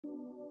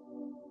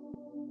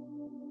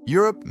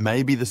Europe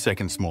may be the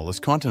second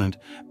smallest continent,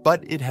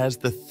 but it has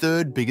the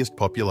third biggest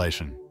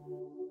population.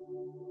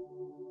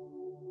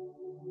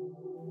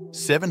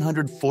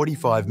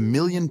 745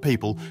 million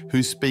people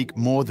who speak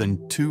more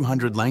than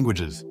 200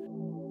 languages,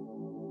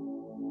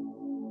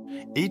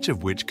 each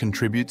of which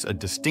contributes a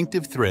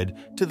distinctive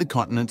thread to the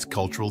continent's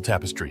cultural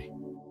tapestry.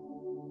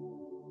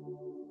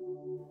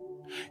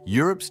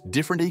 Europe's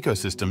different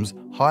ecosystems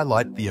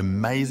highlight the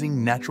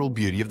amazing natural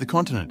beauty of the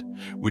continent,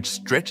 which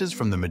stretches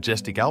from the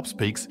majestic Alps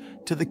peaks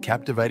to the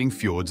captivating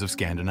fjords of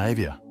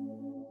Scandinavia.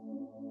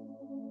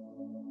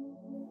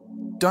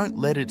 Don't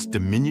let its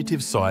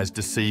diminutive size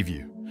deceive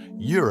you.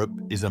 Europe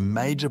is a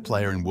major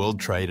player in world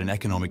trade and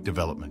economic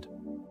development.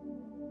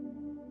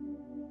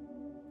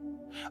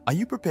 Are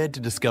you prepared to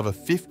discover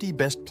 50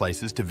 best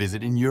places to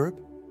visit in Europe?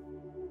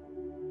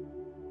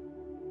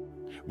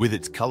 With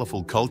its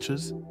colourful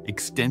cultures,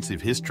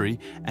 extensive history,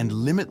 and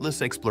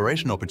limitless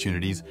exploration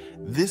opportunities,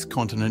 this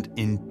continent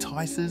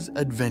entices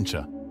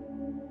adventure.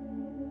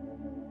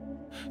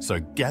 So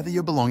gather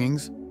your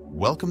belongings,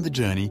 welcome the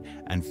journey,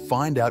 and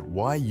find out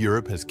why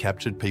Europe has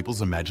captured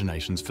people's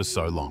imaginations for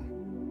so long.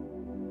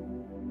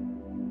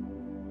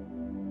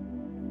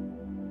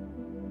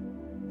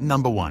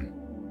 Number 1.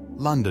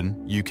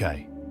 London,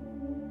 UK.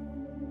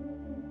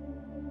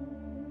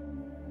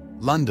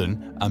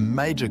 London, a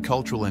major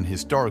cultural and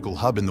historical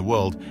hub in the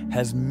world,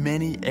 has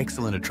many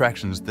excellent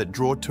attractions that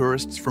draw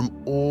tourists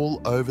from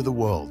all over the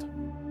world.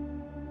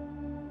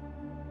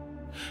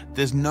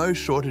 There's no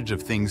shortage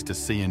of things to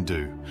see and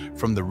do,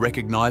 from the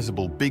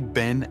recognisable Big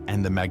Ben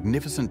and the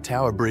magnificent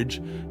Tower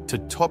Bridge to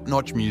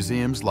top-notch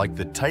museums like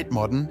the Tate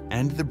Modern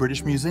and the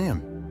British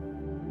Museum.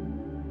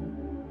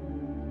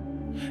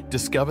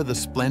 Discover the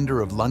splendour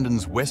of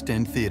London's West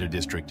End theatre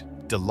district,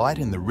 delight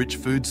in the rich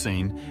food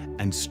scene,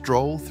 and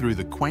stroll through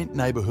the quaint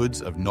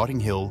neighbourhoods of Notting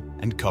Hill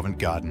and Covent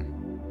Garden.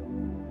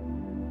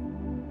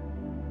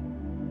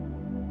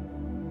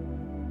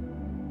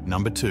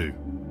 Number 2.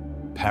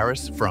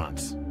 Paris,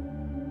 France.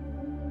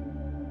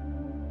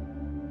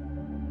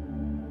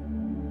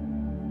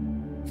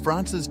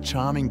 France's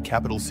charming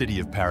capital city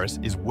of Paris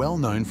is well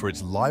known for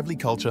its lively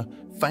culture,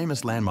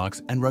 famous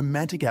landmarks, and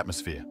romantic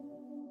atmosphere.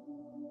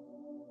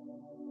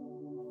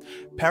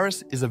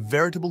 Paris is a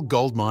veritable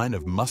goldmine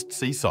of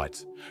must-see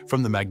sights,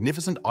 from the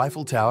magnificent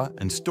Eiffel Tower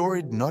and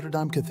storied Notre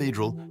Dame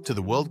Cathedral to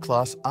the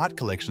world-class art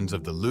collections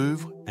of the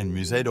Louvre and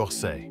Musée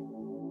d'Orsay.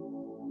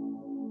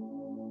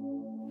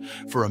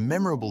 For a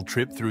memorable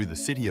trip through the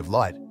City of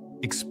Light,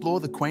 explore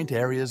the quaint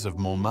areas of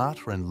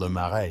Montmartre and Le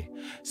Marais,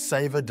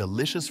 savour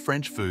delicious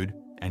French food,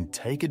 and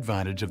take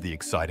advantage of the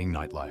exciting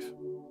nightlife.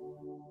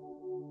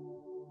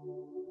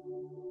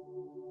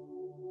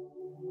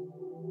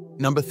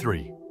 Number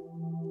 3.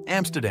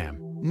 Amsterdam,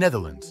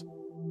 Netherlands.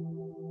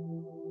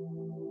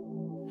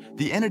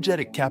 The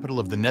energetic capital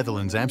of the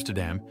Netherlands,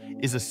 Amsterdam,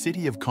 is a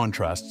city of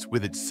contrasts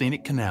with its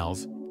scenic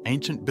canals,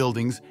 ancient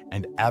buildings,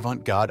 and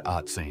avant-garde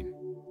art scene.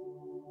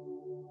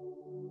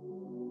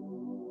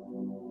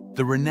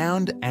 The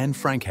renowned Anne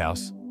Frank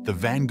House, the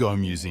Van Gogh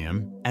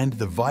Museum, and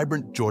the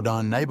vibrant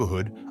Jordan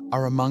neighbourhood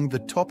are among the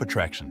top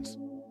attractions.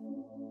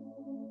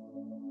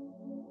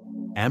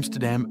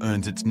 Amsterdam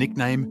earns its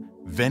nickname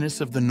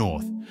Venice of the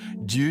North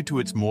due to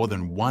its more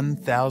than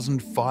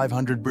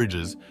 1,500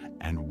 bridges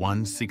and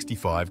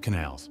 165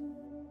 canals.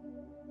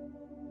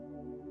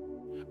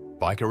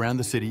 Bike around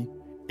the city,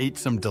 eat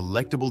some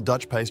delectable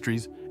Dutch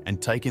pastries,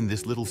 and take in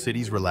this little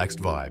city's relaxed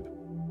vibe.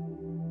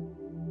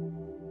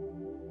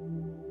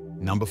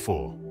 Number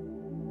 4.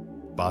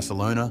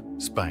 Barcelona,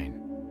 Spain.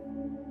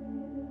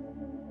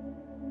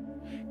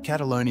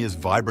 Catalonia's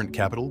vibrant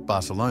capital,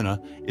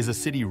 Barcelona, is a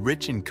city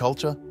rich in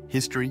culture,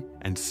 history,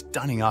 and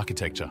stunning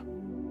architecture.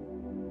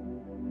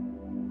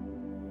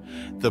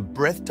 The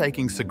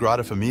breathtaking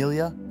Sagrada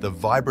Familia, the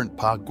vibrant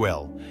Park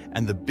Güell,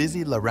 and the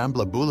busy La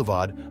Rambla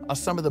Boulevard are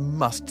some of the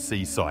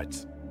must-see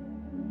sights.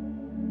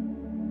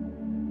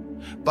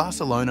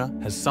 Barcelona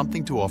has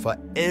something to offer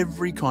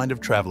every kind of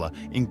traveller,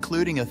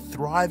 including a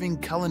thriving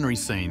culinary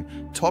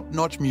scene,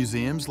 top-notch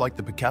museums like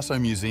the Picasso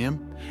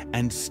Museum,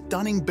 and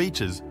stunning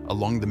beaches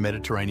along the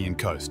Mediterranean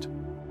coast.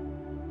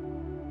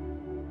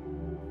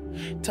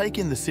 Take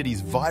in the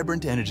city's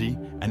vibrant energy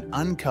and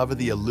uncover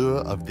the allure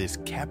of this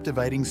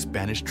captivating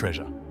Spanish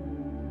treasure.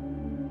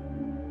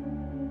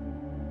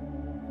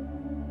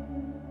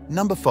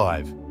 Number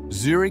 5.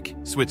 Zurich,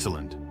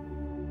 Switzerland.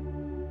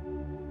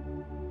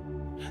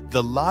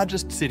 The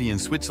largest city in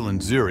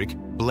Switzerland, Zurich,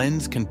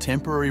 blends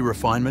contemporary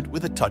refinement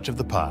with a touch of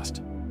the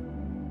past.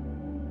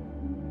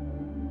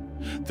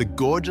 The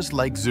gorgeous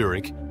Lake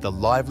Zurich, the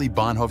lively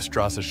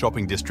Bahnhofstrasse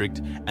shopping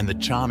district, and the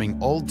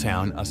charming Old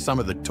Town are some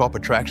of the top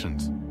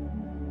attractions.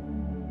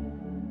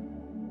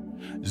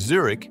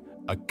 Zurich,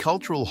 a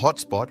cultural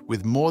hotspot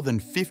with more than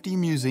 50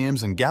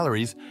 museums and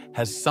galleries,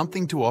 has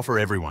something to offer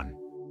everyone.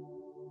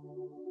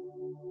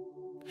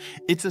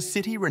 It's a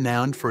city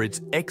renowned for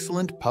its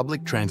excellent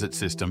public transit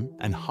system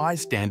and high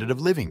standard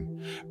of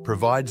living,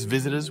 provides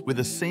visitors with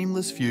a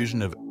seamless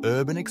fusion of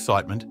urban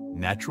excitement,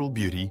 natural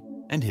beauty,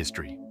 and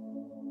history.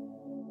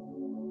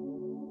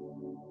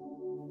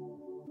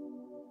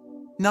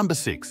 Number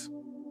 6.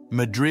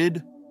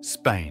 Madrid,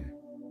 Spain.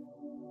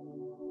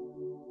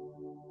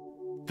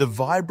 The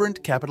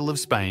vibrant capital of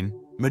Spain,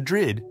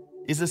 Madrid,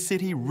 is a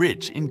city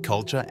rich in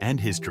culture and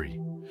history.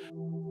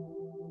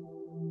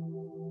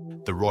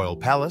 The Royal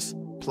Palace,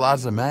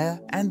 Plaza Mayor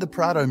and the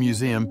Prado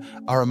Museum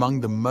are among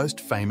the most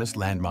famous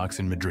landmarks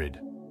in Madrid.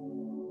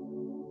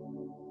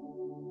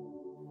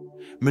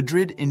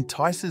 Madrid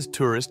entices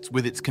tourists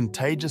with its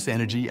contagious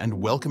energy and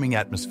welcoming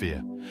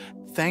atmosphere,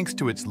 thanks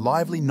to its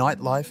lively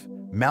nightlife,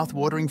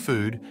 mouth-watering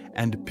food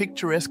and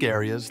picturesque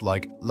areas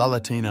like La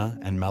Latina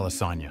and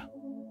Malasaña.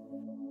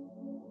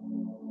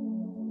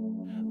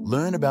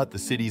 Learn about the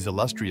city's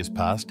illustrious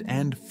past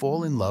and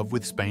fall in love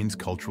with Spain's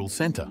cultural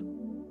centre.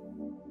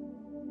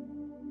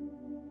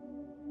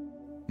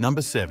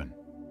 Number 7.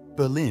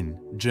 Berlin,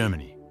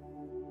 Germany.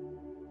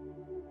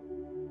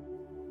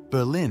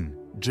 Berlin,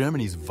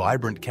 Germany's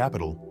vibrant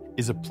capital,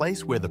 is a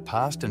place where the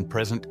past and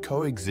present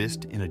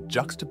coexist in a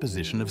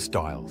juxtaposition of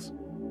styles.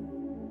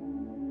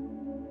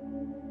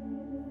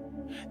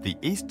 The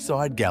East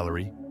Side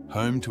Gallery,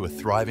 home to a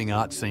thriving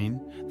art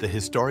scene, the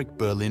historic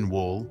Berlin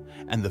Wall,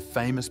 and the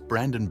famous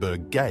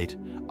Brandenburg Gate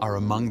are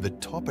among the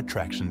top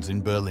attractions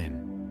in Berlin.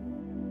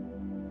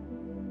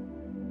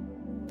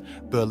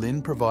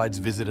 Berlin provides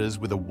visitors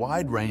with a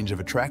wide range of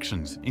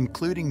attractions,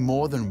 including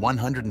more than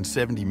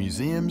 170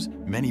 museums,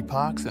 many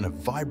parks, and a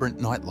vibrant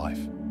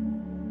nightlife.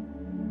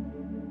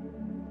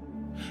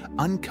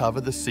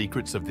 Uncover the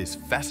secrets of this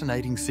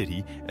fascinating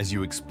city as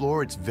you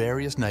explore its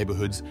various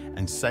neighborhoods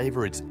and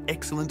savor its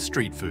excellent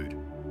street food.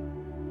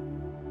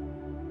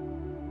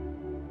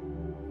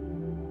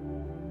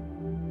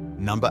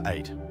 Number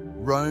 8.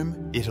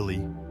 Rome,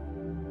 Italy.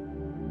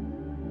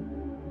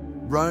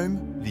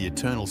 Rome, the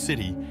Eternal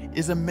City,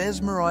 is a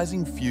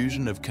mesmerizing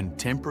fusion of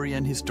contemporary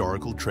and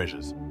historical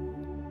treasures.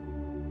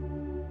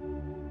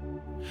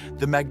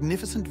 The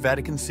magnificent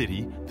Vatican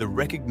City, the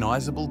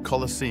recognizable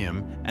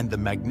Colosseum, and the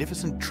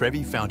magnificent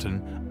Trevi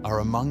Fountain are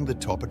among the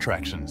top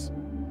attractions.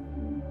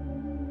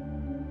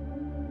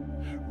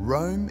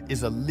 Rome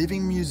is a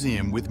living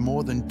museum with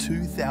more than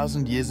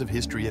 2,000 years of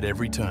history at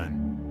every turn.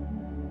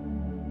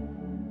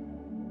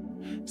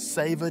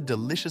 Savor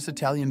delicious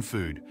Italian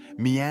food,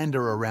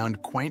 meander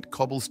around quaint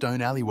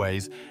cobblestone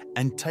alleyways,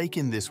 and take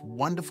in this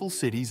wonderful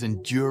city's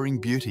enduring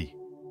beauty.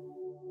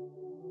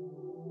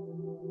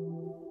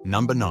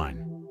 Number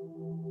 9.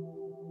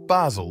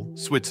 Basel,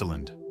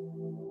 Switzerland.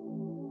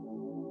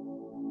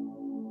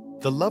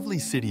 The lovely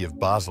city of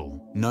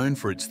Basel, known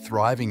for its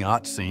thriving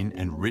art scene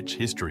and rich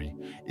history,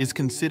 is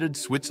considered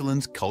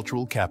Switzerland's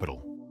cultural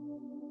capital.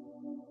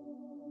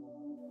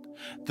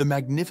 The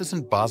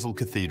magnificent Basel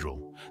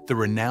Cathedral, the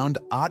renowned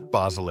Art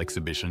Basel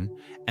exhibition,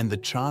 and the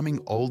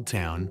charming Old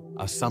Town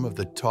are some of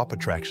the top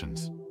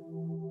attractions.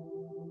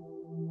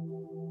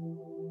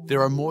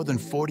 There are more than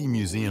 40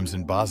 museums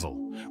in Basel,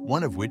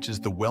 one of which is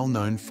the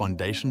well-known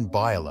Fondation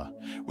Biola,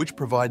 which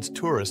provides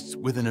tourists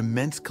with an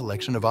immense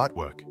collection of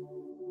artwork.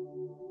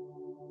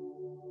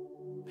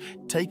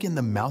 Take in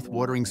the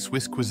mouth-watering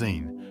Swiss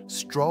cuisine,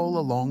 stroll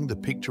along the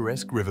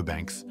picturesque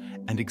riverbanks,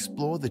 and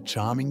explore the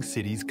charming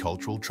city's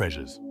cultural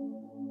treasures.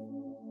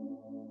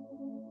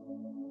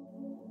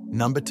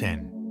 Number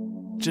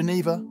 10.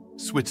 Geneva,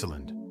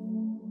 Switzerland.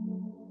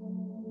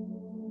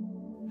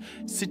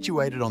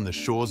 Situated on the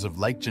shores of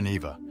Lake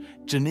Geneva,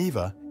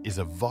 Geneva is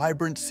a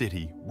vibrant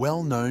city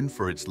well known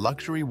for its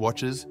luxury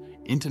watches,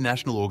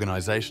 international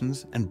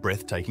organizations, and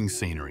breathtaking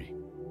scenery.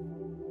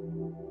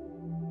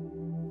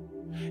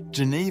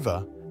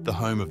 Geneva, the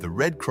home of the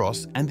Red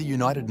Cross and the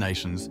United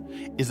Nations,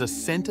 is a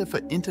center for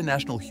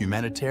international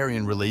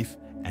humanitarian relief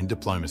and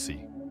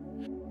diplomacy.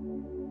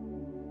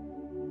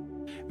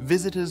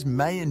 Visitors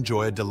may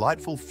enjoy a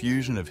delightful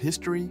fusion of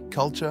history,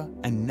 culture,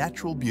 and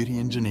natural beauty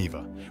in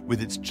Geneva,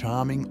 with its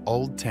charming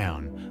old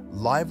town,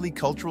 lively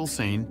cultural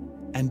scene,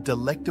 and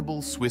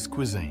delectable Swiss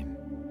cuisine.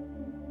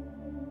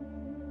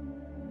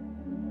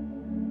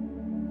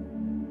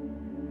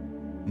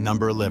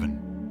 Number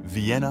 11.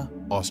 Vienna,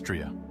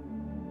 Austria.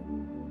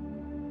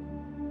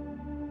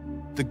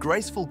 The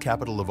graceful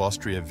capital of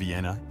Austria,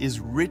 Vienna, is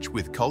rich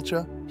with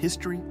culture,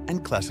 history,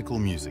 and classical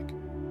music.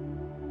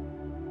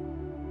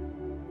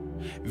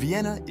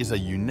 Vienna is a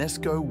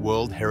UNESCO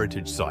World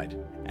Heritage Site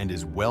and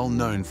is well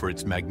known for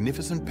its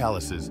magnificent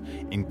palaces,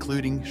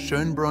 including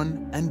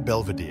Schönbrunn and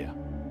Belvedere.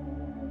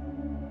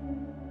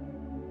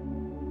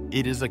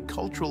 It is a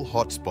cultural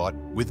hotspot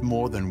with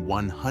more than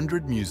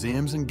 100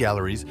 museums and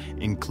galleries,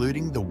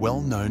 including the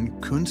well-known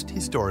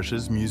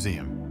Kunsthistorisches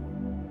Museum.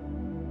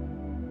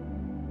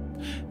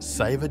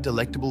 Savor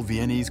delectable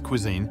Viennese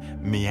cuisine,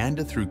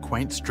 meander through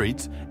quaint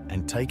streets,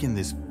 and take in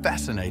this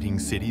fascinating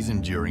city's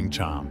enduring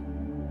charm.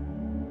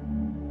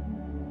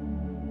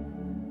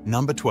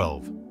 Number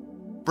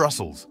 12.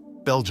 Brussels,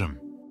 Belgium.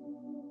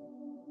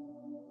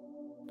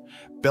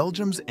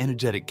 Belgium's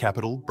energetic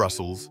capital,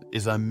 Brussels,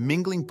 is a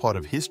mingling pot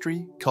of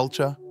history,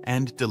 culture,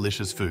 and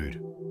delicious food.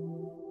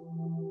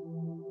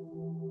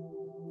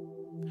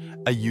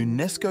 A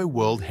UNESCO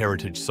World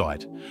Heritage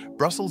Site,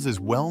 Brussels is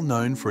well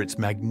known for its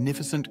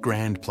magnificent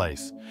Grand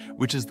Place,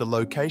 which is the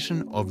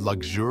location of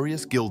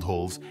luxurious guild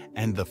halls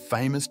and the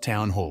famous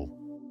town hall.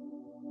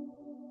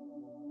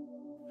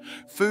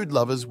 Food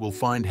lovers will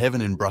find heaven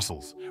in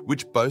Brussels,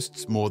 which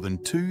boasts more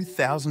than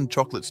 2,000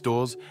 chocolate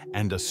stores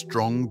and a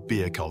strong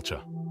beer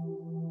culture.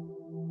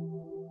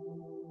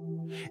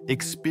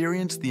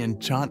 Experience the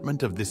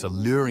enchantment of this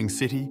alluring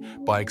city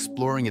by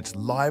exploring its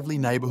lively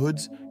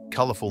neighbourhoods,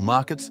 colourful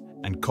markets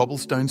and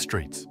cobblestone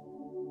streets.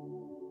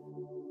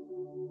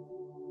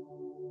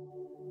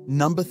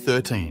 Number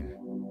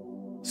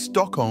 13.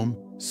 Stockholm,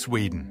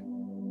 Sweden.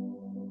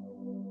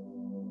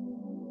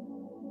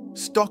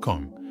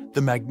 Stockholm,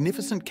 the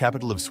magnificent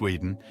capital of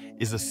Sweden,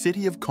 is a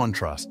city of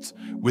contrasts,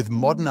 with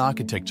modern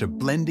architecture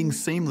blending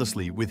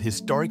seamlessly with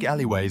historic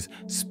alleyways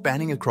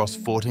spanning across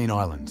 14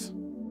 islands.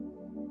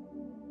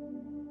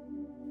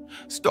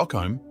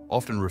 Stockholm,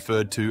 often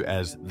referred to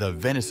as the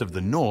Venice of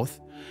the North,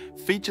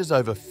 features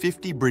over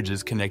 50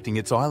 bridges connecting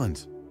its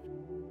islands.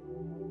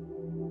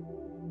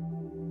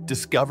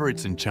 Discover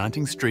its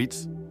enchanting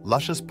streets,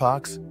 luscious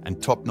parks,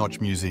 and top-notch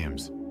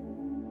museums.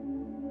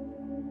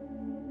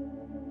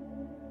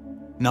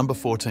 Number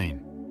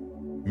 14.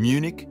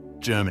 Munich,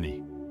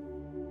 Germany.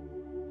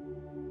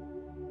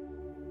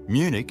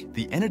 Munich,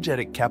 the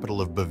energetic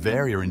capital of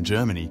Bavaria in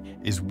Germany,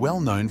 is well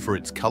known for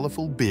its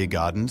colourful beer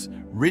gardens,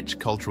 rich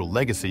cultural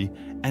legacy,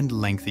 and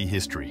lengthy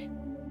history.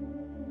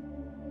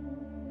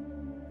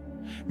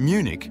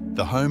 Munich,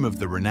 the home of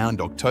the renowned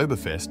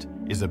Oktoberfest,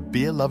 is a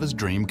beer lover's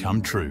dream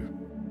come true.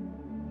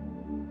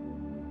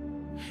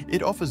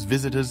 It offers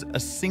visitors a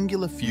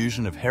singular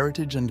fusion of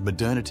heritage and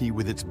modernity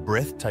with its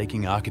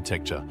breathtaking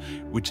architecture,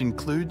 which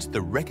includes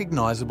the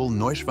recognisable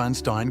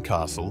Neuschwanstein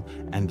Castle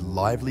and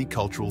lively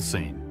cultural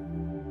scene.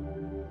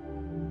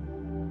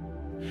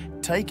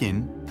 Take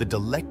in the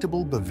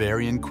delectable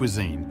Bavarian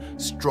cuisine,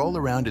 stroll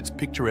around its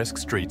picturesque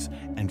streets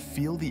and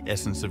feel the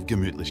essence of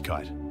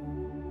Gemütlichkeit.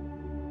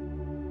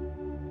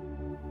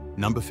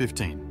 Number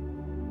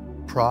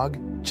 15. Prague,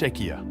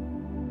 Czechia.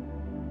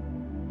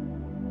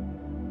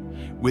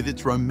 With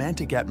its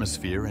romantic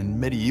atmosphere and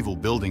medieval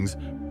buildings,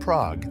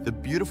 Prague, the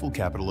beautiful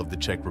capital of the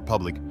Czech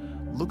Republic,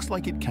 looks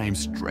like it came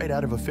straight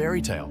out of a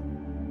fairy tale.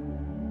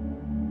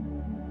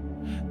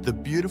 The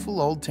beautiful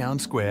old town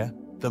square,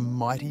 the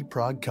mighty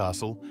Prague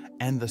Castle,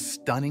 and the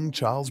stunning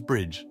Charles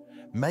Bridge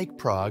make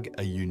Prague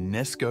a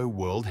UNESCO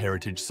World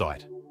Heritage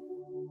Site.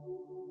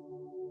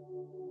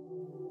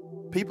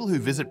 People who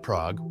visit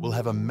Prague will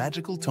have a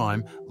magical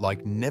time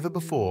like never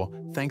before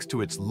thanks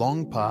to its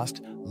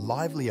long-past,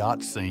 lively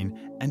art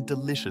scene and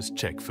delicious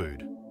Czech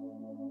food.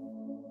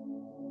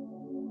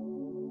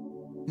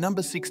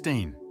 Number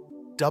 16.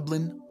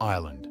 Dublin,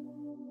 Ireland.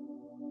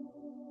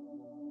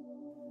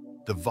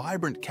 The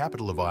vibrant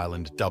capital of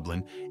Ireland,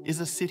 Dublin, is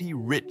a city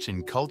rich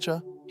in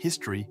culture,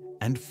 history,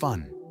 and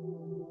fun.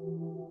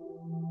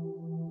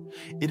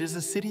 It is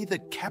a city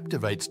that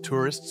captivates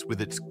tourists with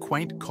its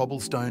quaint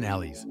cobblestone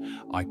alleys,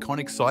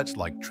 iconic sites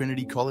like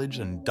Trinity College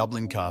and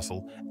Dublin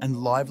Castle, and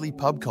lively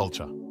pub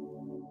culture.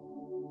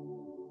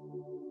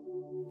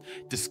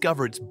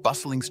 Discover its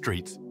bustling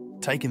streets,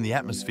 take in the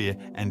atmosphere,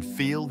 and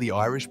feel the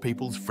Irish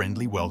people's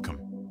friendly welcome.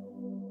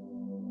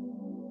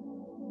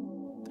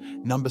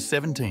 Number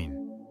 17.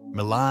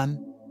 Milan,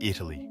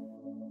 Italy.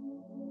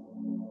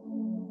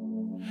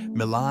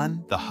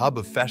 Milan, the hub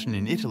of fashion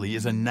in Italy,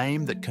 is a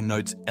name that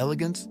connotes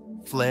elegance,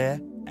 flair,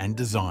 and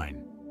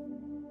design.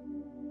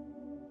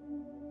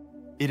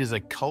 It is a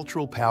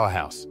cultural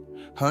powerhouse,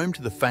 home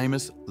to the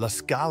famous La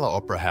Scala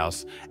Opera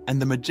House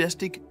and the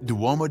majestic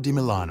Duomo di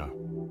Milano.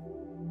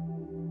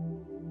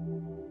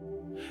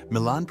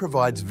 Milan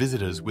provides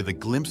visitors with a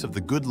glimpse of the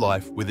good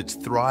life with its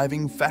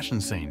thriving fashion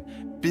scene,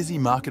 busy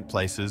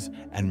marketplaces,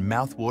 and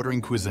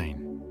mouth-watering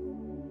cuisine.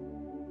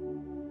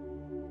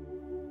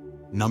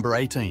 Number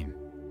 18.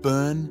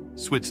 Bern,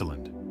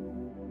 Switzerland.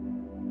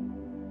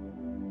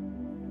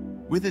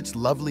 With its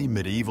lovely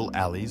medieval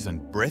alleys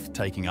and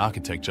breathtaking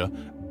architecture,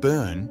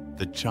 Bern,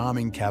 the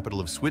charming capital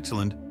of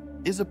Switzerland,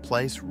 is a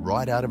place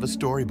right out of a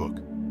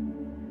storybook.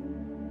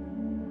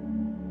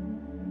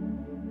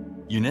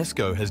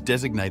 UNESCO has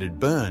designated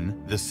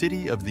Bern the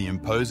city of the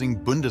imposing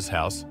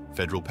Bundeshaus,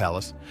 Federal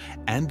Palace,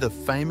 and the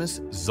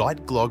famous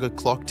Zeitglocke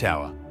clock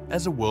tower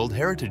as a World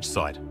Heritage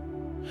Site.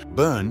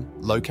 Bern,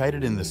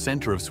 located in the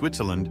centre of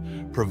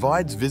Switzerland,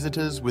 provides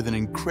visitors with an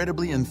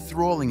incredibly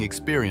enthralling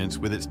experience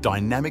with its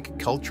dynamic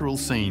cultural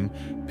scene,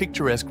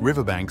 picturesque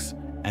riverbanks,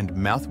 and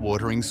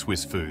mouth-watering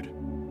Swiss food.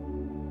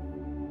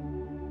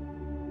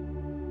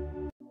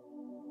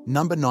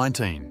 Number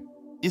 19.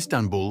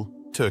 Istanbul,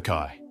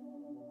 Turkey.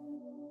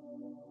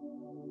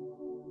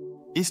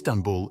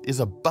 Istanbul is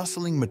a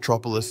bustling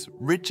metropolis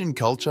rich in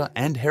culture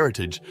and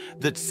heritage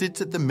that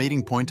sits at the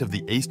meeting point of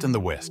the East and the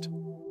West.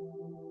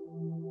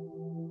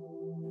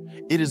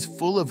 It is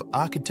full of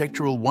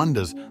architectural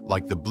wonders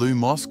like the Blue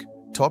Mosque,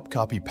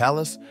 Topkapi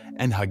Palace,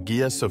 and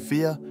Hagia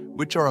Sophia,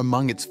 which are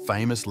among its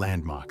famous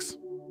landmarks.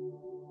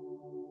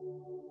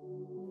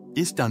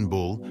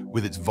 Istanbul,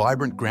 with its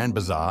vibrant Grand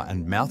Bazaar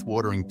and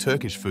mouth-watering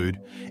Turkish food,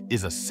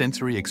 is a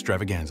sensory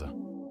extravaganza.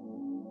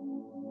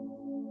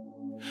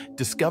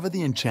 Discover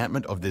the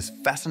enchantment of this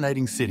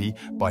fascinating city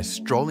by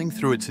strolling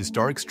through its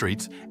historic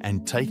streets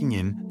and taking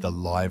in the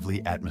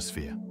lively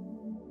atmosphere.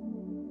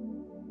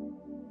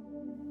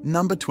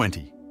 Number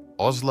 20.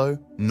 Oslo,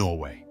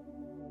 Norway.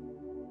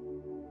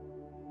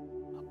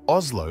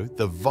 Oslo,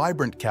 the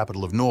vibrant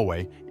capital of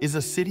Norway, is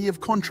a city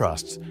of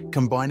contrasts,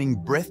 combining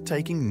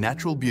breathtaking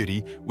natural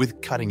beauty with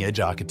cutting-edge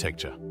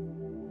architecture.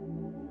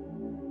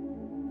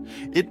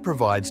 It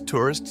provides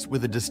tourists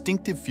with a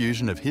distinctive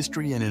fusion of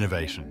history and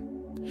innovation.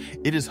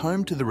 It is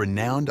home to the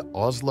renowned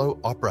Oslo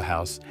Opera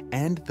House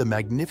and the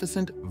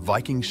magnificent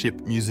Viking Ship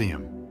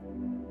Museum.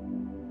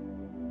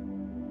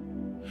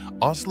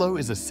 Oslo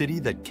is a city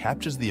that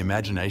captures the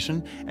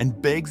imagination and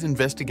begs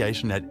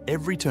investigation at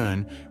every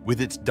turn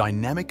with its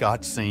dynamic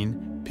art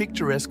scene,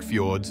 picturesque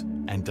fjords,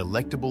 and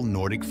delectable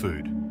Nordic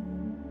food.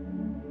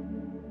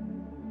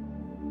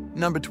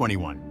 Number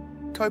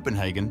 21.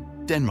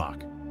 Copenhagen,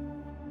 Denmark.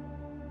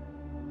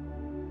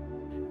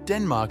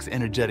 Denmark's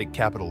energetic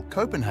capital,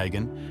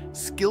 Copenhagen,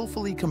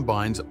 skillfully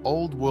combines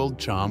old-world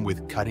charm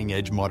with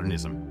cutting-edge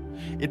modernism.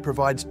 It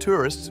provides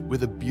tourists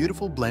with a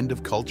beautiful blend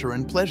of culture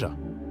and pleasure.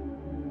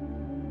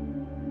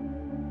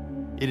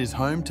 It is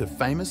home to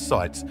famous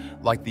sites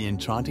like the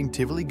enchanting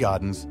Tivoli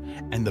Gardens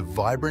and the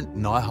vibrant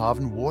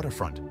Nyhavn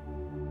waterfront.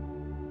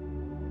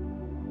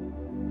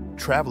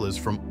 Travelers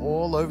from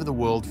all over the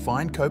world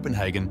find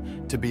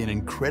Copenhagen to be an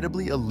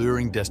incredibly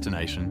alluring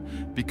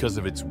destination because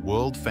of its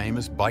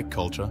world-famous bike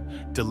culture,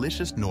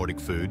 delicious Nordic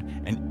food,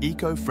 and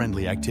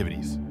eco-friendly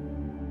activities.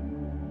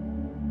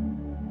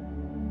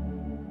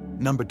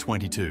 Number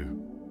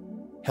 22.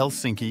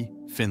 Helsinki,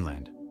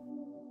 Finland.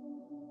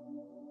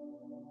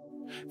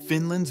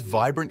 Finland's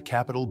vibrant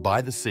capital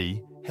by the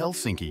sea,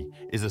 Helsinki,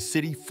 is a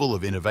city full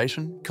of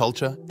innovation,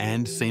 culture,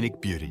 and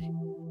scenic beauty.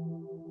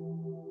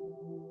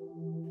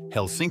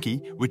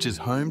 Helsinki, which is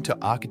home to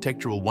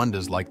architectural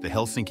wonders like the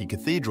Helsinki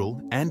Cathedral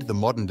and the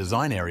modern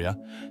design area,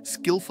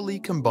 skillfully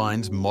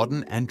combines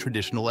modern and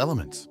traditional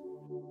elements.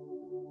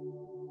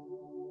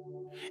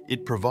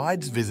 It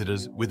provides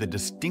visitors with a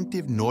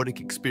distinctive Nordic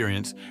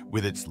experience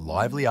with its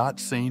lively art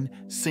scene,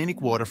 scenic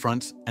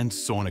waterfronts, and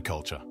sauna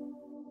culture.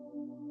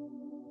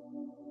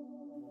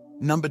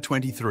 Number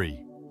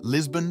 23.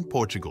 Lisbon,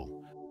 Portugal.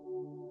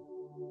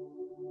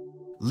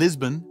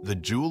 Lisbon, the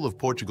jewel of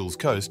Portugal's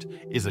coast,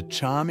 is a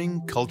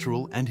charming,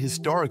 cultural and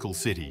historical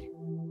city.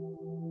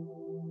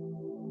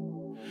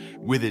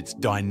 With its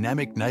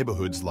dynamic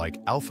neighbourhoods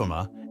like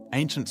Alfama,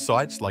 ancient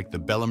sites like the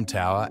Belém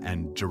Tower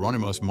and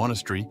Jerónimos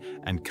Monastery,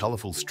 and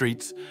colourful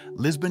streets,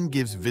 Lisbon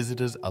gives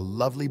visitors a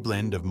lovely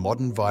blend of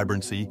modern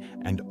vibrancy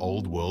and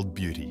old-world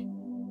beauty.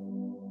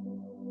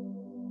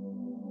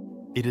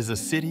 It is a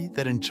city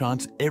that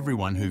enchants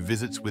everyone who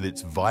visits with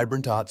its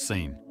vibrant art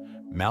scene,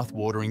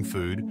 mouth-watering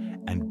food,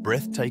 and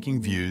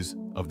breathtaking views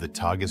of the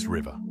Tagus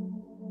River.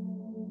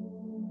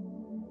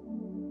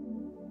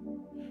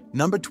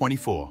 Number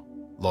 24.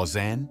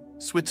 Lausanne,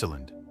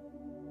 Switzerland.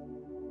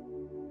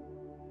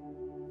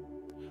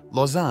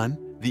 Lausanne,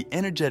 the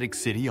energetic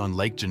city on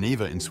Lake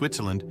Geneva in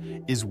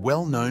Switzerland, is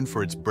well known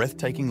for its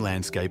breathtaking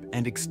landscape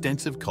and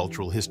extensive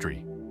cultural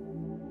history.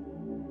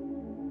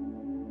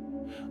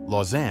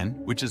 Lausanne,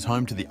 which is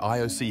home to the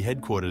IOC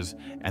headquarters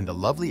and the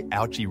lovely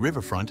Auchi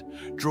riverfront,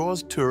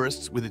 draws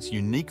tourists with its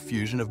unique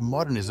fusion of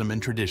modernism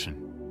and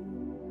tradition.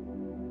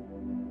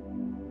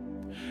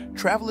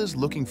 Travelers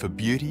looking for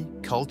beauty,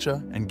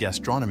 culture, and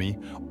gastronomy,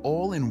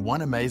 all in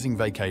one amazing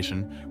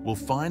vacation, will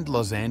find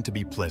Lausanne to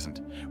be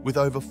pleasant, with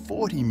over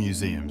 40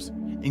 museums,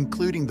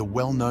 including the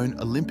well-known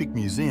Olympic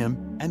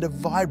Museum and a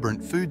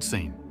vibrant food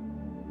scene.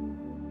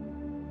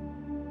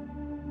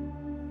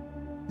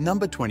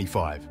 Number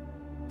 25.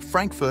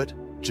 Frankfurt,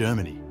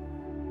 Germany.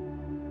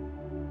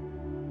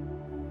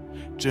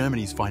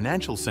 Germany's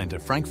financial centre,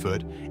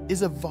 Frankfurt,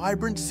 is a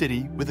vibrant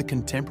city with a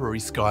contemporary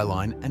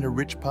skyline and a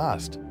rich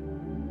past.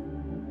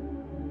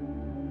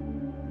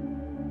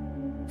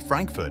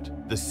 Frankfurt,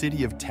 the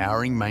city of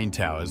towering main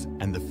towers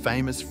and the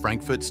famous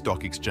Frankfurt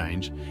Stock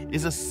Exchange,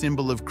 is a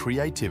symbol of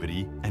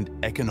creativity and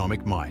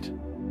economic might.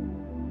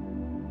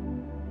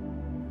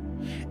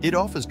 It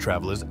offers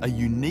travellers a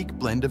unique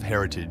blend of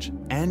heritage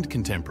and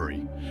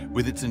contemporary,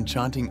 with its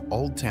enchanting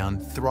old town,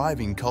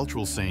 thriving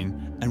cultural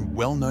scene and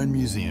well-known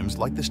museums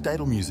like the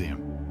Stadel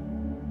Museum.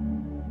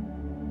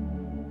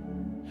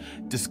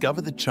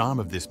 Discover the charm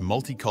of this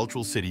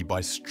multicultural city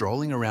by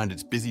strolling around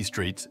its busy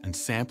streets and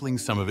sampling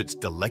some of its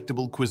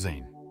delectable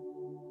cuisine.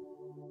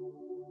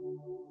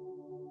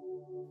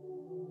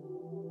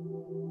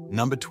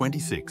 Number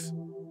 26.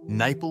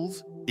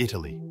 Naples,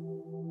 Italy.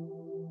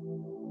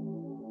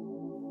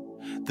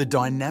 The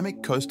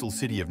dynamic coastal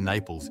city of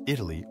Naples,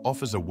 Italy,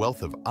 offers a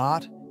wealth of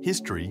art,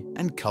 history,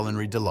 and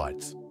culinary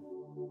delights.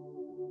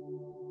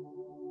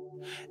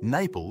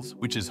 Naples,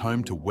 which is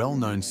home to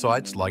well-known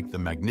sites like the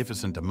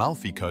magnificent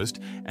Amalfi Coast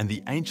and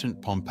the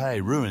ancient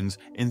Pompeii ruins,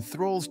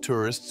 enthralls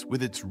tourists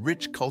with its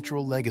rich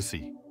cultural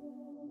legacy.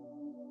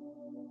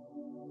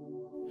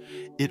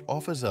 It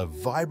offers a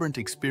vibrant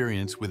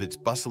experience with its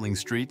bustling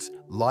streets,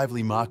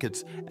 lively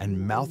markets, and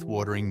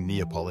mouth-watering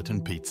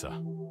Neapolitan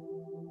pizza.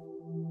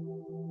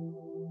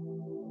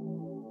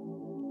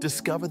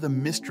 Discover the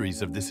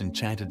mysteries of this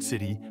enchanted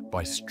city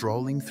by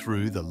strolling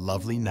through the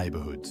lovely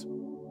neighbourhoods.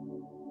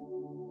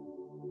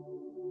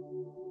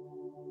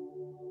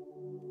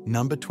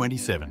 Number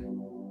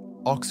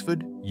 27.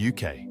 Oxford,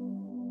 UK.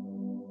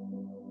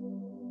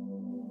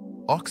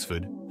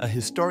 Oxford, a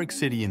historic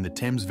city in the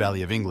Thames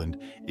Valley of England,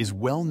 is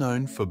well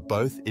known for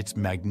both its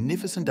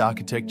magnificent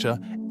architecture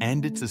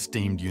and its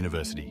esteemed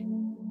university.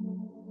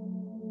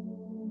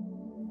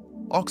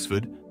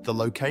 Oxford, the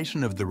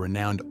location of the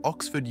renowned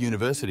Oxford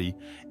University,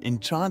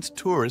 enchants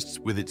tourists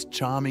with its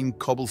charming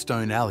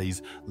cobblestone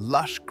alleys,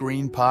 lush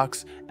green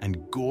parks, and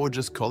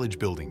gorgeous college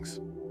buildings.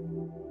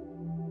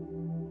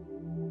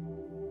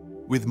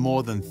 With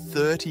more than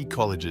 30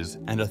 colleges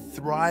and a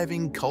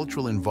thriving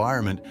cultural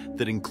environment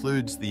that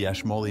includes the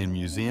Ashmolean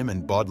Museum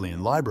and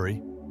Bodleian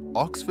Library,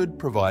 Oxford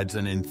provides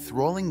an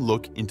enthralling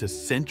look into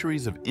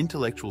centuries of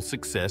intellectual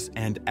success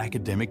and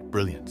academic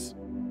brilliance.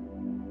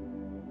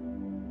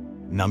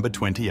 Number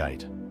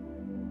 28.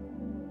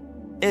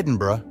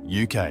 Edinburgh,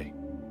 UK.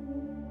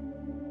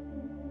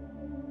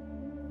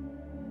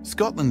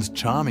 Scotland's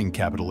charming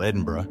capital,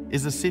 Edinburgh,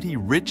 is a city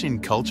rich in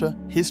culture,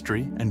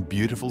 history, and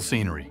beautiful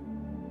scenery.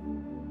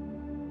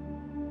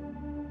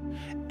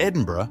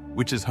 Edinburgh,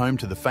 which is home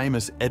to the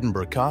famous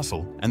Edinburgh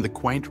Castle and the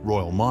quaint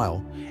Royal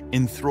Mile,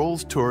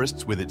 enthralls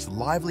tourists with its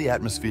lively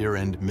atmosphere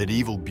and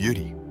medieval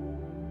beauty.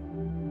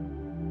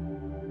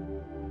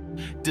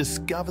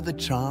 Discover the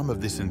charm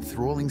of this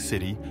enthralling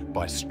city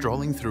by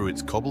strolling through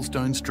its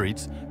cobblestone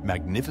streets,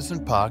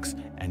 magnificent parks,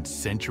 and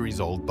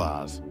centuries-old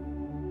bars.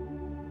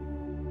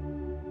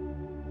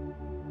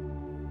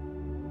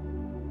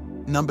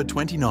 Number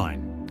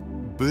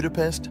 29.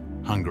 Budapest,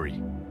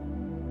 Hungary.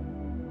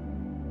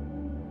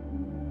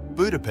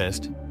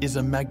 Budapest is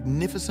a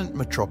magnificent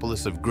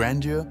metropolis of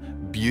grandeur,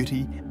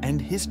 beauty, and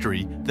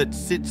history that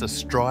sits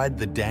astride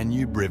the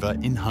Danube River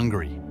in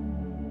Hungary.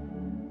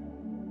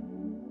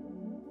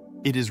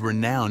 It is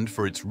renowned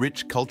for its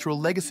rich cultural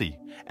legacy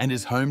and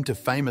is home to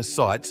famous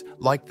sites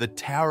like the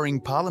towering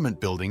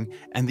Parliament building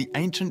and the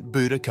ancient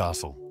Buda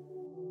Castle.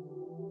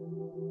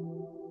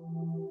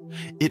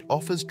 It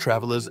offers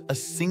travellers a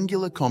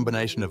singular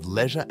combination of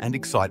leisure and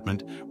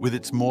excitement with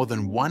its more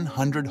than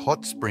 100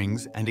 hot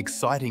springs and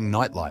exciting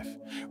nightlife,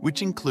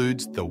 which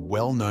includes the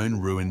well-known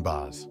ruin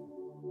bars.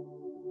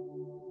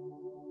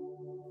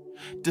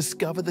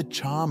 Discover the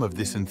charm of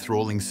this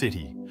enthralling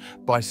city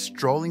by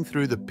strolling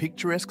through the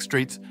picturesque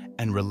streets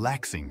and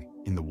relaxing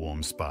in the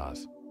warm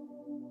spas.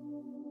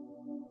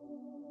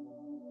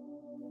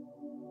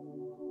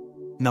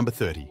 Number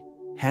 30.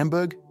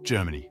 Hamburg,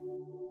 Germany.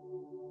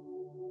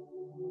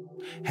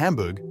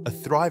 Hamburg, a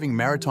thriving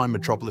maritime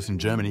metropolis in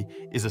Germany,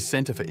 is a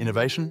centre for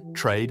innovation,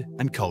 trade,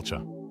 and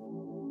culture.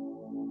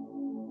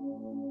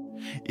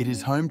 It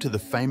is home to the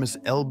famous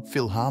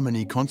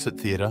Elbphilharmonie Concert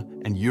Theatre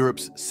and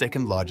Europe's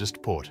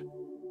second-largest port.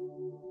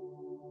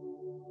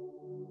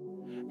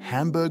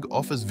 Hamburg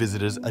offers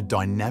visitors a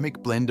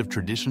dynamic blend of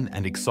tradition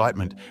and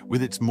excitement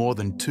with its more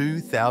than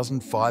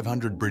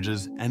 2,500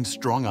 bridges and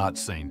strong art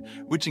scene,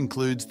 which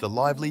includes the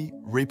lively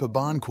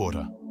Reeperbahn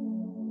Quarter.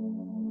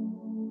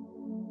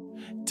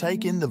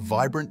 Take in the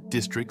vibrant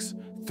districts,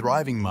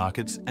 thriving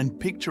markets, and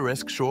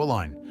picturesque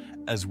shoreline,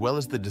 as well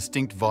as the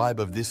distinct vibe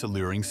of this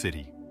alluring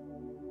city.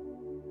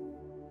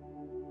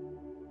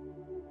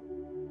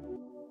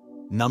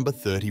 Number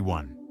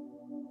 31.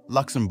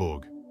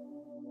 Luxembourg.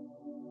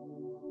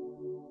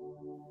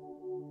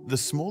 The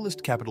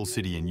smallest capital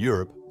city in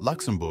Europe,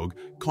 Luxembourg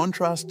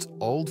contrasts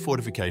old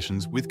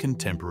fortifications with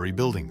contemporary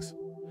buildings.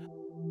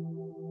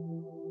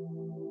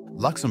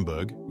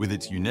 Luxembourg, with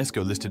its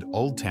UNESCO-listed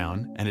Old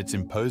Town and its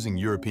imposing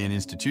European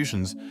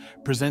institutions,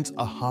 presents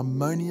a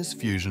harmonious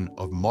fusion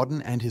of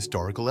modern and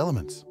historical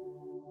elements.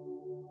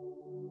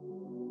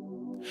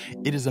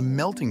 It is a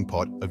melting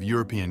pot of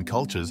European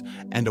cultures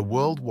and a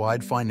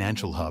worldwide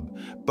financial hub,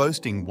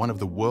 boasting one of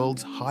the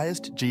world's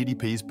highest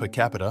GDPs per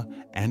capita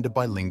and a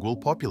bilingual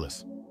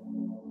populace.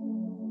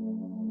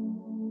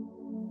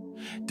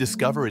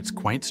 Discover its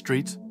quaint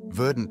streets,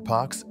 verdant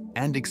parks,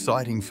 and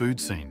exciting food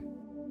scene.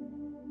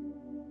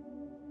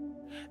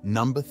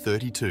 Number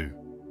 32.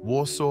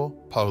 Warsaw,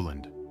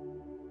 Poland.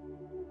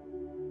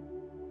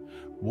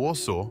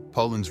 Warsaw,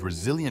 Poland's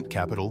resilient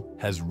capital,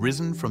 has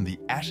risen from the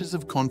ashes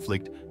of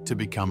conflict to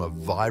become a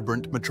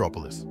vibrant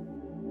metropolis.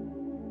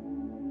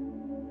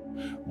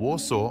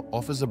 Warsaw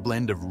offers a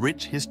blend of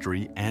rich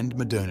history and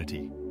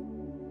modernity.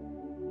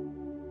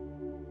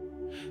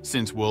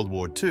 Since World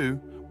War II,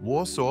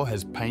 Warsaw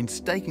has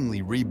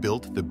painstakingly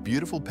rebuilt the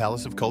beautiful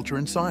Palace of Culture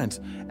and Science,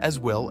 as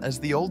well as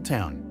the Old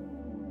Town.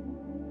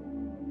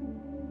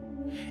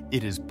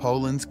 It is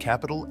Poland's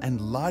capital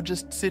and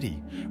largest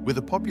city, with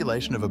a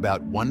population of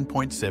about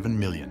 1.7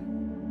 million.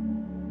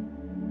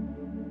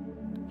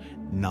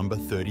 Number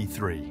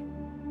 33.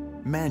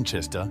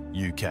 Manchester,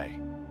 UK.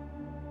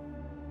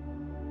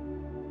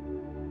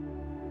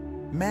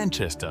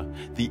 Manchester,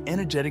 the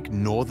energetic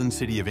northern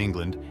city of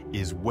England,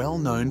 is well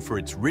known for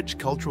its rich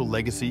cultural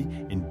legacy,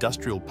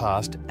 industrial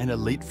past, and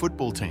elite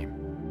football team.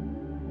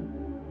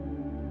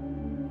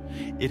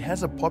 It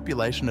has a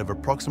population of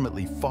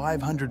approximately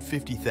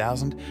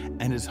 550,000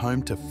 and is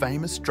home to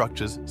famous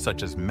structures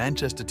such as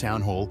Manchester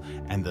Town Hall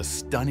and the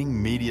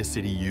stunning Media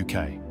City,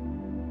 UK.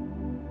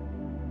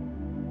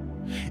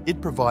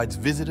 It provides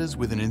visitors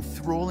with an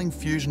enthralling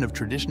fusion of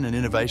tradition and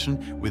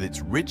innovation with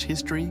its rich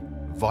history,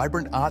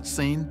 vibrant art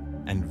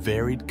scene, and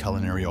varied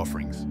culinary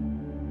offerings.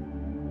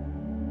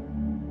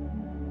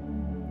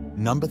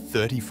 Number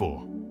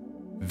 34.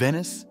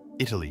 Venice,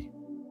 Italy.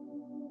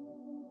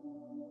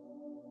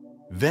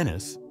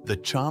 Venice, the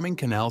charming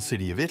canal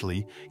city of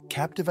Italy,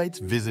 captivates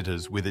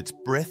visitors with its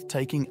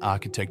breathtaking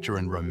architecture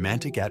and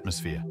romantic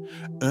atmosphere,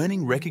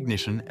 earning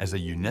recognition as a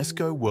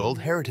UNESCO World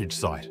Heritage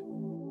Site.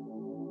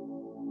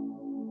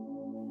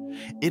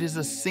 It is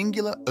a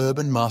singular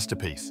urban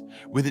masterpiece,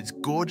 with its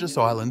gorgeous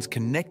islands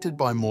connected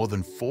by more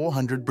than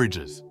 400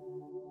 bridges.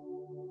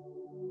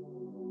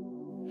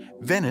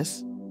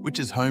 Venice, which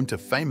is home to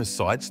famous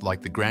sites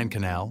like the Grand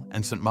Canal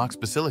and St. Mark's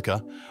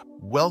Basilica,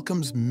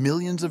 welcomes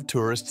millions of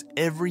tourists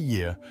every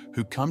year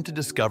who come to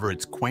discover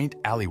its quaint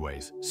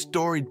alleyways,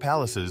 storied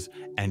palaces,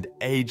 and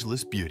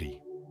ageless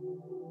beauty.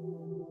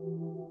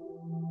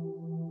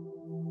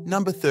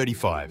 Number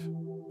 35.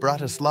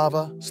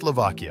 Bratislava,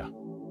 Slovakia.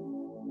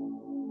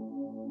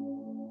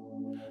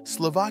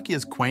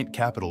 Slovakia's quaint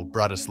capital,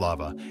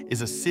 Bratislava,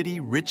 is a city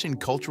rich in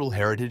cultural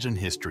heritage and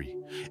history.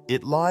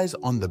 It lies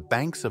on the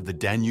banks of the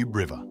Danube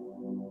River.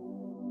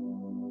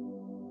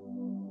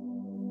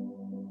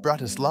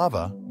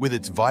 Bratislava, with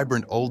its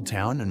vibrant old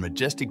town and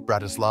majestic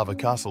Bratislava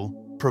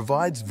Castle,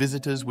 provides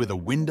visitors with a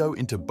window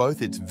into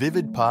both its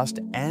vivid past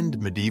and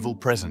medieval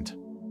present.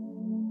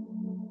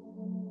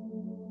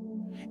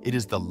 It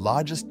is the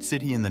largest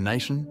city in the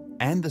nation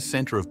and the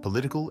centre of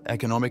political,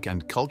 economic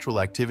and cultural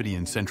activity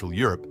in Central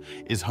Europe,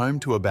 is home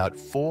to about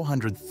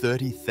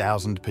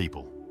 430,000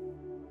 people.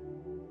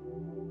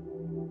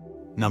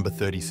 Number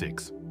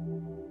 36.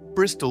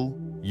 Bristol,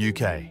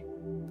 UK.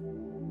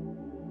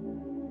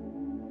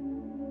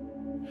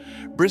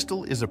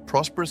 Bristol is a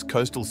prosperous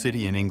coastal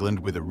city in England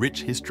with a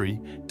rich history,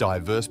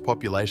 diverse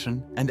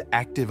population and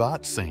active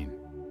arts scene.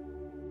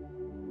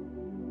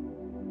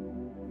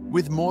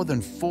 With more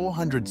than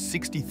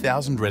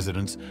 460,000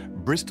 residents,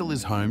 Bristol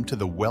is home to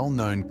the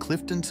well-known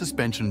Clifton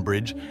Suspension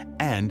Bridge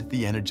and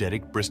the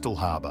energetic Bristol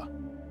Harbour.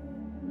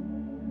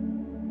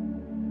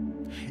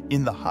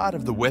 In the heart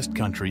of the West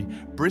Country,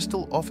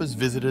 Bristol offers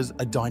visitors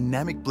a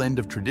dynamic blend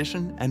of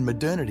tradition and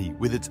modernity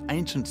with its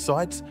ancient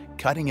sites,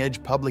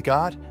 cutting-edge public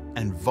art,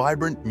 and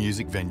vibrant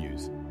music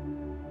venues.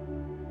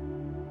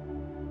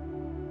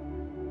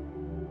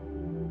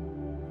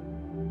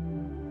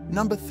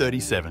 Number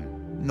 37.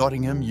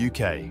 Nottingham,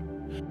 UK.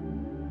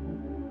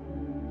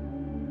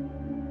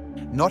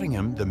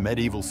 Nottingham, the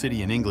medieval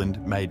city in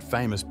England made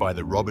famous by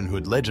the Robin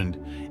Hood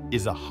legend,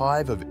 is a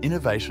hive of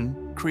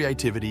innovation,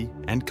 creativity,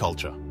 and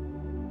culture.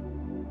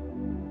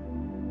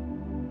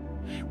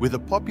 With a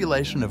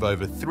population of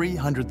over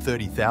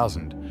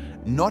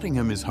 330,000,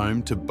 Nottingham is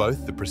home to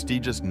both the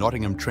prestigious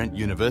Nottingham Trent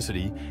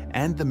University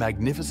and the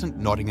magnificent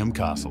Nottingham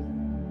Castle.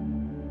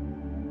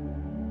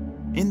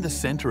 In the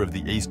centre of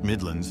the East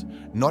Midlands,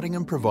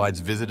 Nottingham provides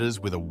visitors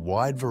with a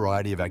wide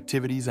variety of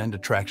activities and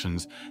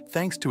attractions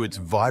thanks to its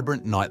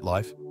vibrant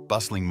nightlife,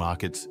 bustling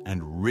markets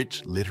and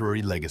rich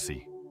literary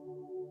legacy.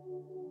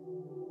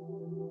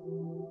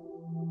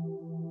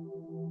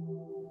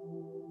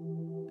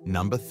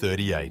 Number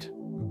 38.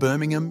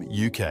 Birmingham,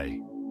 UK.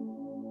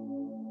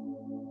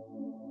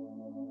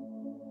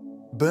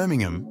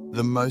 Birmingham,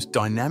 the most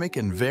dynamic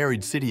and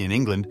varied city in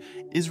England,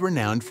 is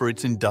renowned for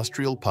its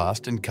industrial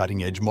past and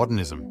cutting-edge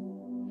modernism.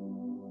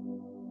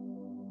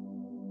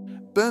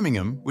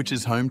 Birmingham, which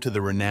is home to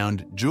the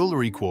renowned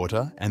Jewellery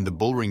Quarter and the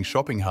Bullring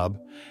Shopping Hub,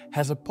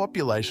 has a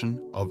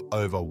population of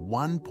over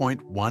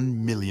 1.1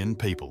 million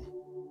people.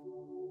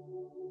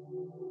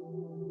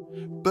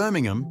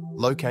 Birmingham,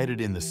 located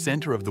in the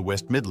centre of the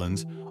West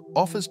Midlands,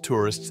 offers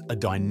tourists a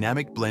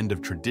dynamic blend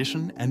of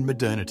tradition and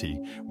modernity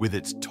with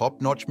its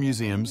top-notch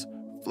museums,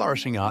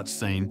 flourishing arts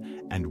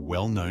scene and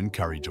well-known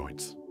curry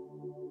joints.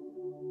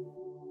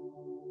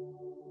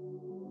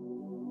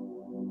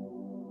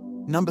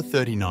 Number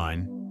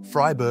 39.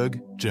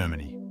 Freiburg,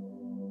 Germany.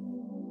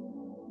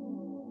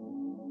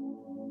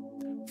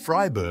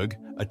 Freiburg,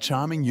 a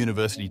charming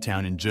university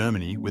town in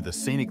Germany with a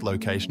scenic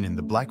location in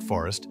the Black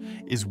Forest,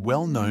 is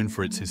well known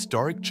for its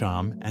historic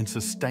charm and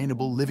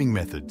sustainable living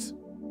methods.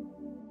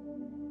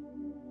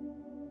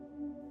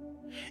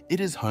 It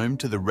is home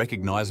to the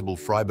recognisable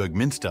Freiburg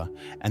Minster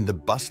and the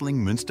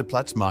bustling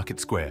Münsterplatz Market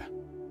Square.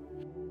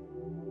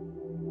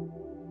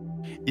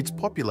 Its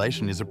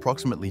population is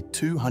approximately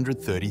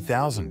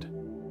 230,000.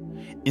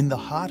 In the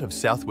heart of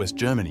southwest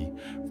Germany,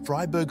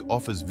 Freiburg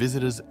offers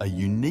visitors a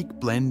unique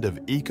blend of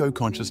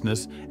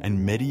eco-consciousness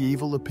and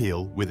medieval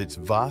appeal with its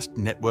vast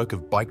network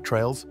of bike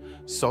trails,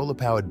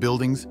 solar-powered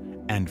buildings,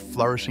 and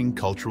flourishing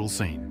cultural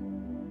scene.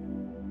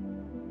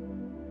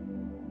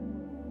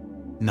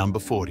 Number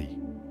 40.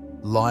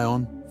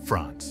 Lyon,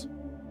 France.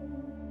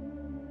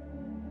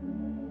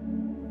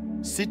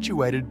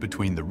 Situated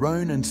between the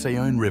Rhône and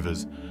Saône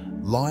rivers,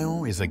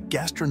 Lyon is a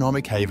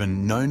gastronomic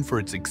haven known for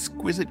its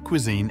exquisite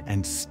cuisine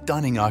and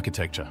stunning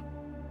architecture.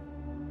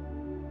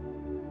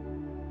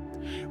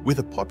 With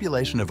a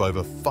population of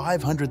over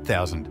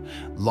 500,000,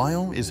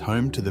 Lyon is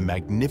home to the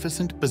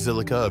magnificent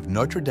Basilica of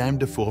Notre-Dame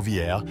de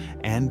Fourvière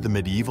and the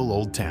medieval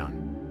Old Town.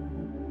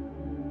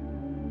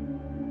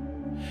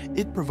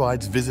 It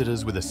provides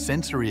visitors with a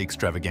sensory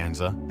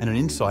extravaganza and an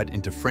insight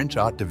into French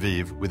art de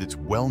vivre with its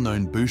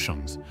well-known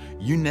bouchons,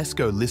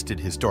 UNESCO-listed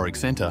historic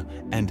centre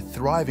and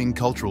thriving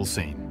cultural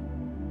scene.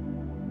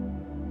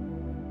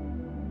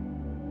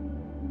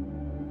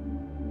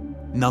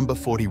 Number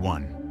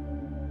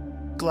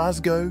 41.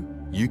 Glasgow,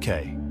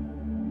 UK.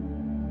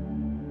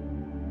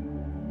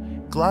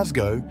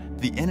 Glasgow,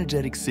 the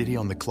energetic city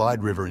on the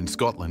Clyde River in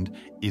Scotland,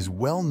 is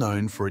well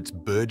known for its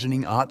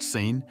burgeoning art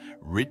scene,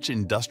 rich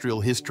industrial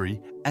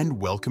history,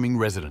 and welcoming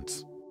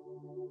residents.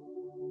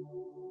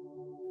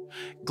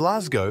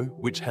 Glasgow,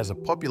 which has a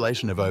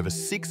population of over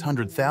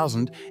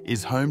 600,000,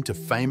 is home to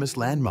famous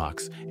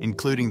landmarks,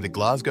 including the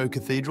Glasgow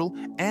Cathedral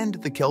and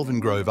the Kelvin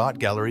Grove Art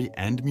Gallery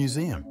and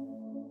Museum.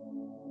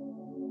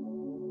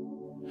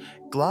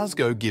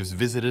 Glasgow gives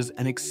visitors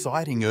an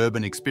exciting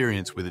urban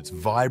experience with its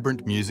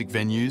vibrant music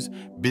venues,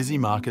 busy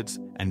markets,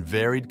 and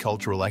varied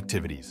cultural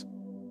activities.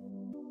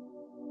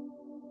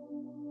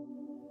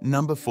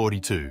 Number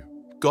 42.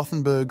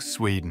 Gothenburg,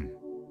 Sweden.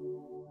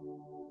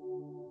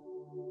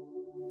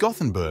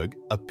 Gothenburg,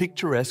 a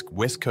picturesque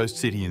west coast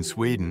city in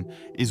Sweden,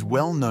 is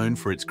well known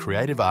for its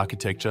creative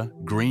architecture,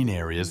 green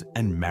areas,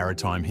 and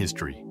maritime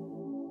history.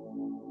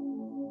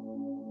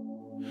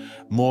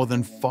 More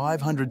than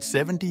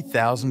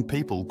 570,000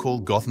 people call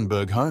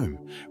Gothenburg home,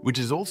 which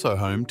is also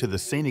home to the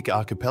scenic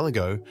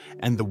archipelago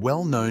and the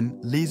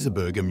well-known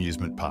Liseberg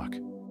amusement park.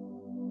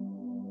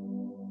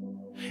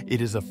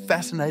 It is a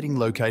fascinating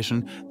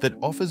location that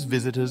offers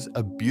visitors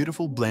a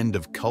beautiful blend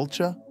of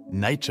culture,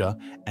 nature,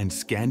 and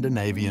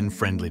Scandinavian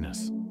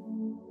friendliness.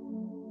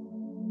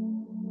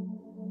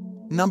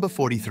 Number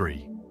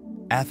 43.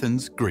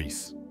 Athens,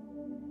 Greece.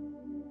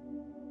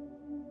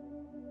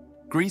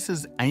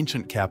 Greece's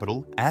ancient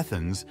capital,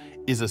 Athens,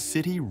 is a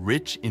city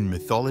rich in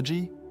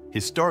mythology,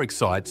 historic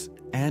sites,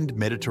 and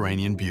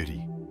Mediterranean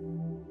beauty.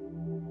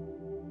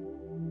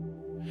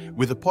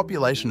 With a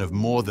population of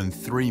more than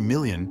 3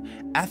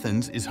 million,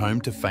 Athens is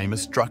home to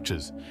famous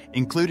structures,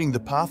 including the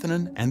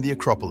Parthenon and the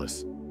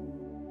Acropolis.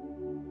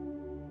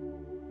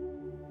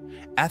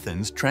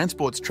 Athens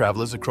transports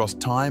travellers across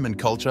time and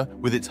culture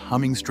with its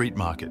humming street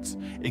markets,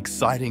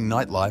 exciting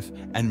nightlife,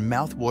 and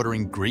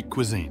mouth-watering Greek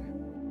cuisine.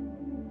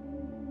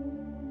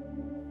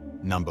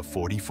 Number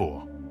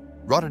 44.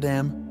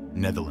 Rotterdam,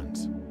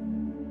 Netherlands.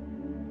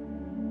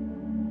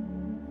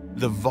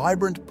 The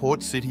vibrant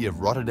port city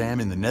of Rotterdam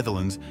in the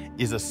Netherlands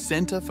is a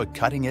centre for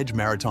cutting-edge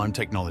maritime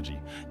technology,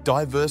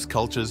 diverse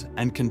cultures,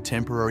 and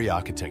contemporary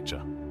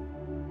architecture.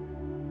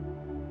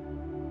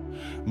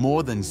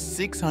 More than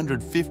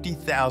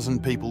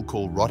 650,000 people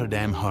call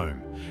Rotterdam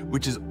home,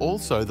 which is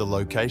also the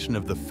location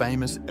of the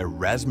famous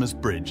Erasmus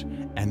Bridge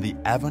and the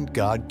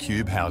avant-garde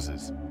cube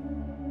houses.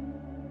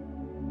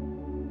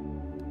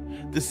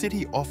 The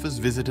city offers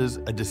visitors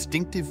a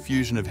distinctive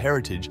fusion of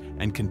heritage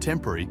and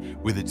contemporary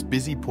with its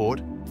busy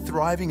port,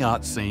 thriving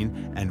art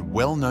scene, and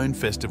well-known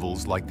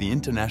festivals like the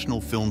International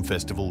Film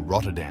Festival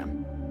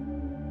Rotterdam.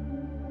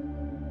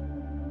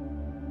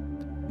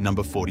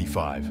 Number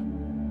 45.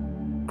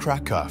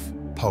 Krakow,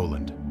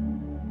 Poland.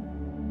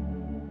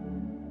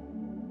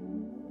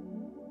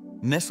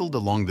 Nestled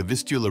along the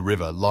Vistula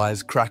River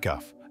lies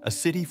Krakow, a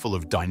city full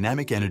of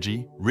dynamic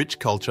energy, rich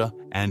culture,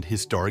 and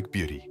historic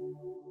beauty.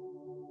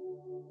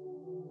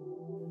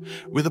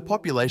 With a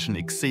population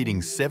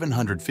exceeding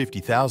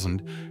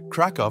 750,000,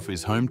 Krakow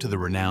is home to the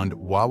renowned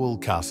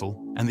Wawel Castle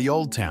and the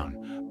Old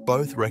Town,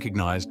 both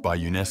recognised by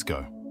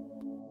UNESCO.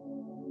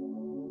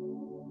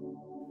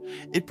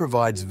 It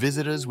provides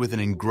visitors with an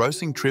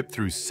engrossing trip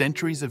through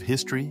centuries of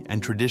history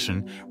and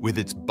tradition with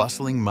its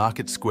bustling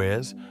market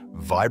squares,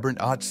 vibrant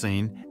art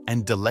scene,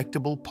 and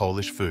delectable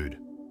Polish food.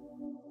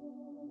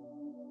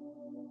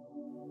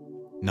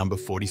 Number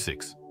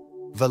 46.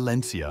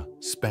 Valencia,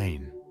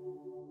 Spain.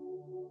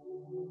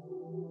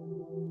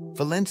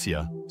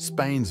 Valencia,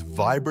 Spain's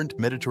vibrant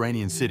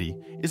Mediterranean city,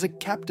 is a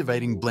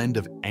captivating blend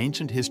of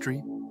ancient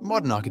history,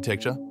 modern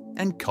architecture,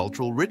 and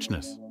cultural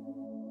richness.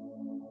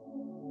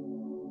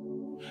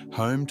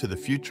 Home to the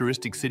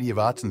futuristic City of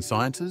Arts and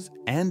Sciences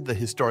and the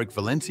historic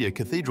Valencia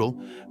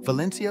Cathedral,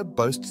 Valencia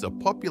boasts a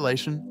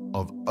population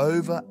of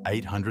over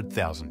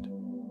 800,000.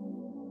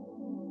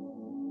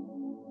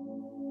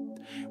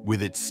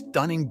 With its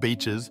stunning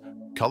beaches,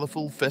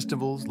 colourful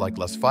festivals like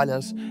Las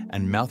Fallas,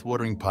 and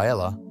mouth-watering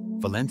paella,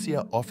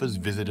 Valencia offers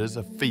visitors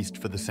a feast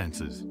for the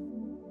senses.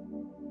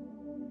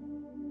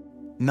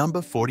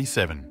 Number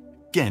 47.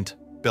 Ghent,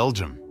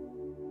 Belgium.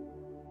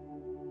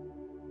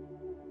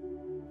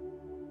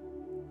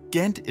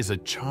 Ghent is a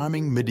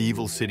charming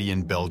medieval city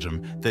in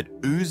Belgium that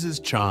oozes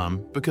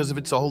charm because of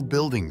its old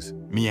buildings,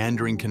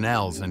 meandering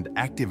canals and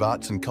active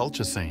arts and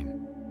culture scene.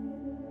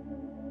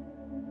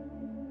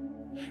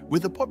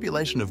 With a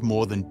population of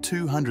more than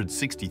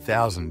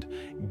 260,000,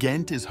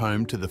 Ghent is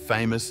home to the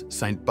famous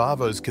St.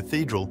 Bavo's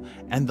Cathedral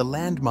and the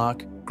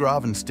landmark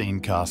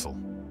Gravenstein Castle.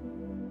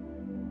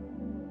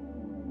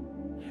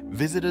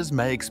 Visitors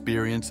may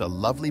experience a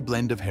lovely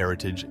blend of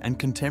heritage and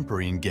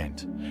contemporary in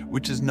Ghent,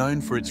 which is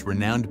known for its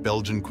renowned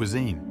Belgian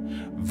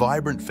cuisine,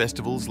 vibrant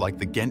festivals like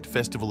the Ghent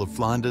Festival of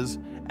Flanders,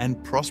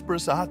 and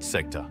prosperous arts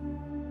sector.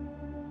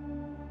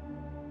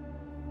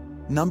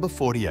 Number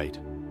 48.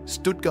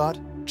 Stuttgart,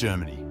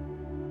 Germany.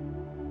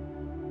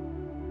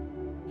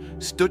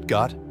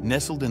 Stuttgart,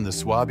 nestled in the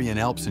Swabian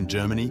Alps in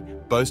Germany,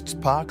 boasts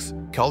parks,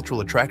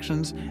 cultural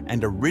attractions,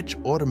 and a rich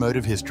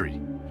automotive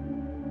history.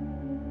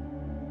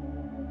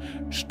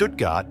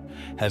 Stuttgart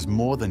has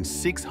more than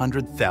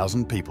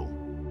 600,000 people.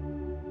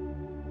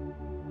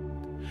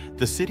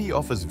 The city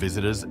offers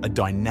visitors a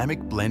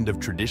dynamic blend of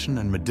tradition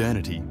and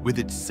modernity with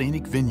its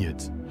scenic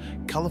vineyards,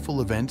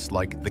 colourful events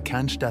like the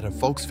Cannstatter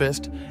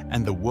Volksfest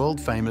and the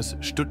world-famous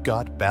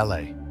Stuttgart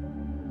Ballet.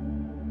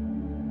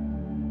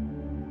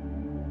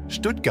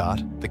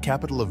 Stuttgart, the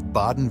capital of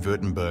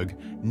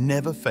Baden-Württemberg,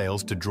 never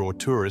fails to draw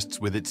tourists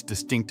with its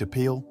distinct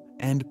appeal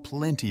and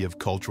plenty of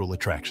cultural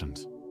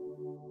attractions.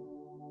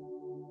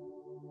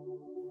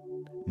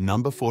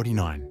 Number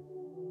 49.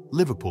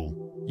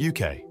 Liverpool,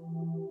 UK.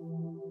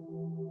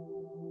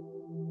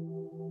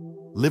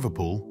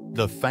 Liverpool,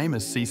 the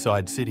famous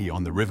seaside city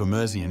on the River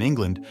Mersey in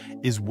England,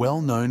 is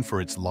well known for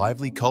its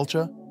lively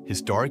culture,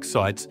 historic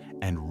sites,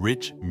 and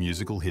rich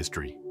musical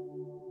history.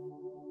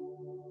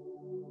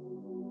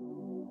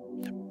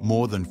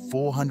 More than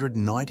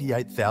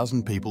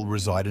 498,000 people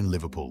reside in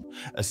Liverpool,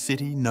 a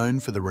city known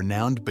for the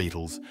renowned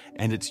Beatles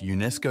and its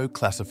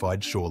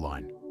UNESCO-classified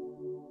shoreline.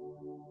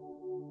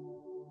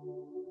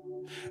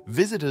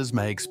 Visitors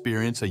may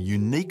experience a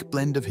unique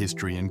blend of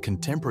history and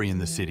contemporary in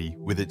the city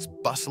with its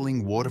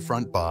bustling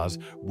waterfront bars,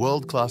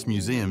 world-class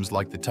museums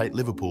like the Tate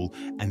Liverpool,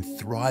 and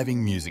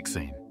thriving music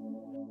scene.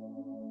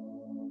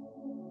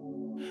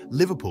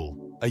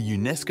 Liverpool, a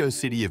UNESCO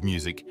City of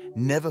Music,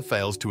 never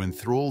fails to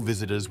enthrall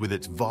visitors with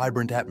its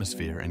vibrant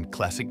atmosphere and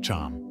classic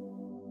charm.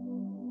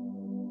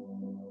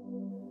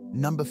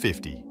 Number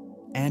 50.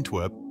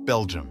 Antwerp,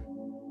 Belgium.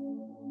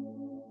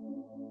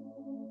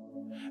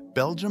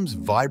 Belgium's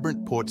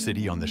vibrant port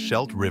city on the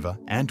Scheldt River,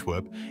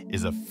 Antwerp,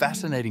 is a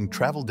fascinating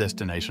travel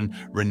destination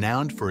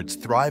renowned for its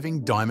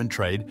thriving diamond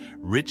trade,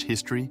 rich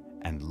history,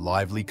 and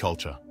lively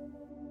culture.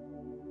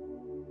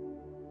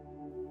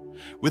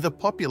 With a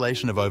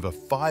population of over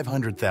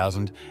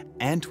 500,000,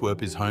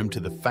 Antwerp is home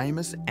to the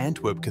famous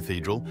Antwerp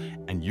Cathedral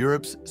and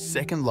Europe's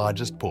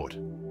second-largest port.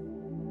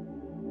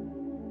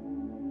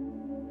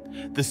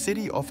 The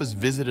city offers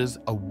visitors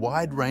a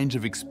wide range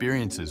of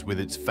experiences with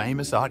its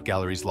famous art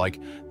galleries like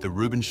the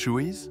Ruben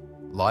Schuys,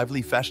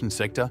 lively fashion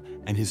sector,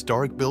 and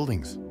historic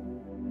buildings.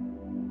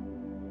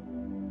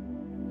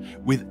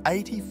 With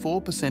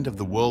 84% of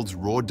the world's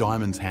raw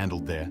diamonds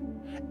handled there,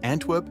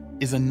 Antwerp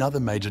is another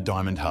major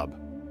diamond hub.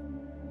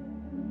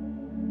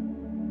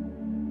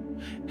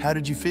 How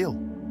did you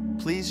feel?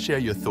 Please share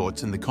your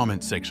thoughts in the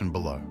comments section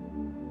below.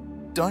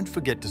 Don't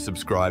forget to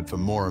subscribe for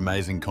more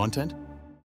amazing content